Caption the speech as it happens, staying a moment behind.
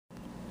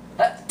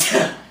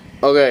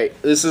Okay,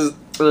 this is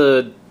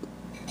I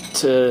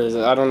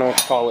don't know what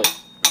to call it.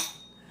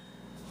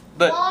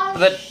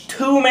 The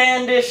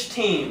two-man dish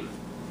team.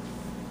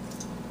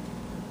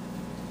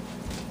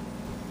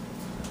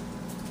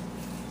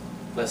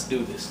 Let's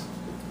do this.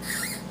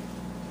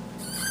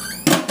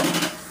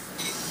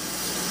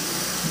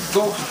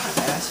 Go hot,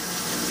 ass.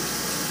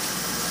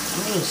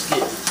 I'm gonna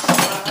skip.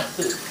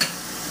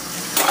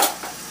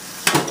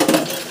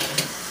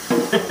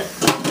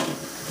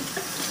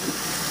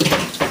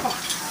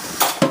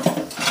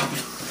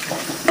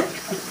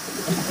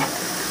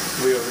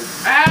 We over.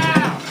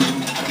 Ow!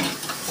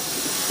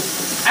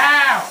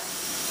 Ow!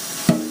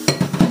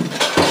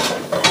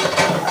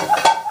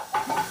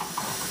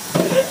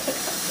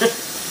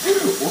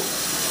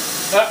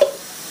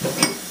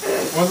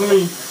 Wasn't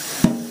me.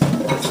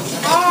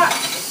 Hot!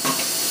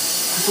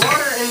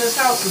 Water in this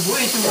house is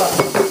way too hot.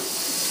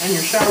 And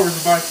your shower's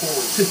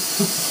bipolar too.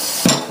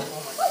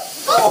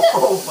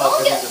 Oh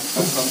fuck.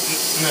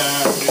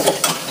 Nah,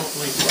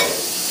 hopefully.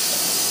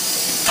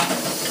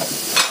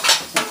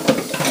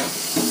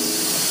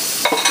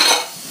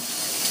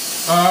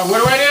 What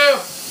do I do?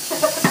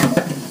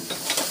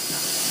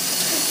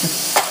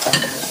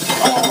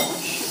 Oh,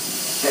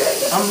 shit.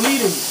 I'm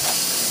leading.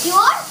 You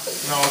are?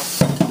 No.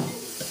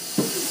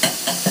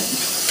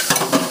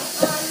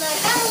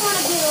 I don't want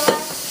to be the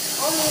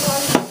only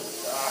one.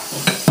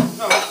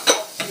 No.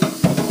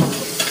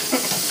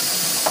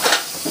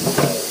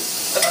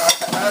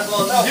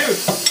 Well, no. Dude,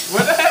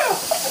 what the hell?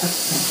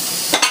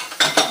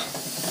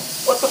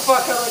 What the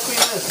fuck? How do I clean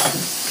this?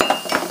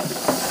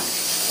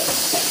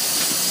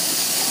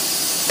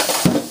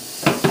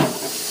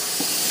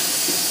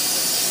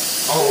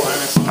 Oh, I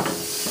messed up.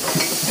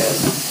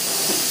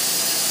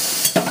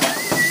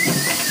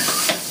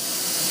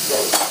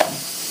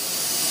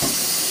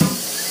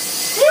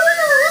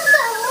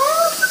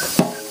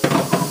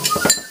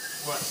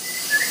 What?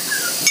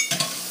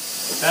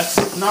 That's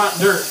not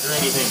dirt or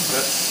anything.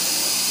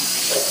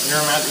 That's your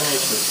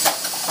imagination.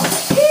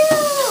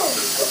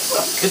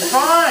 It's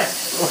fine.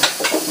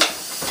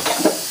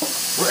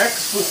 We're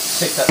experts.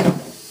 Take that.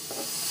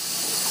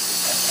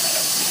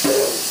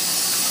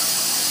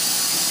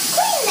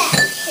 Clean that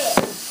shit.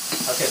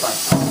 Okay, fine.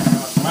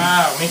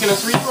 Wow, making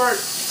us retard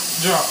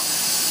job.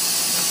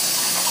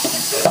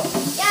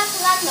 Yeah, so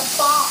that's the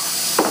box.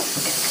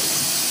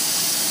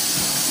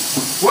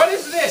 What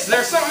is this?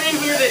 There's something in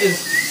here that is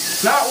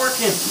not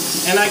working,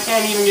 and I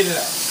can't even get it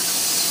out.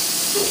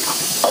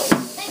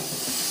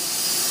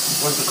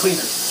 Where's the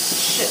cleaner?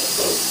 Shit.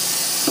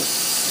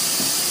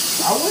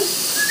 I would.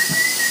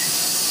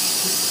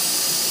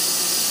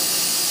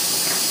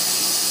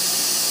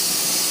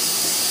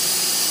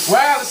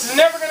 Wow, this is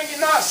never gonna get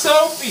not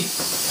soapy.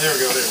 There we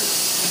go.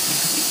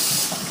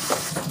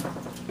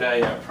 There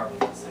we go. Yeah, probably.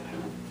 That's it.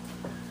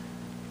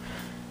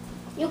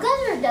 You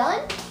guys are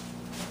done?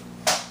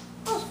 That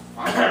was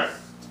fun.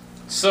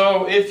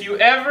 So, if you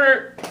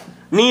ever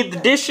need the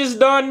dishes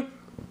done,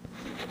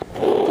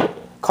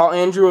 call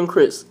Andrew and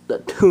Chris, the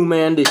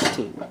two-man dish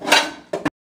team.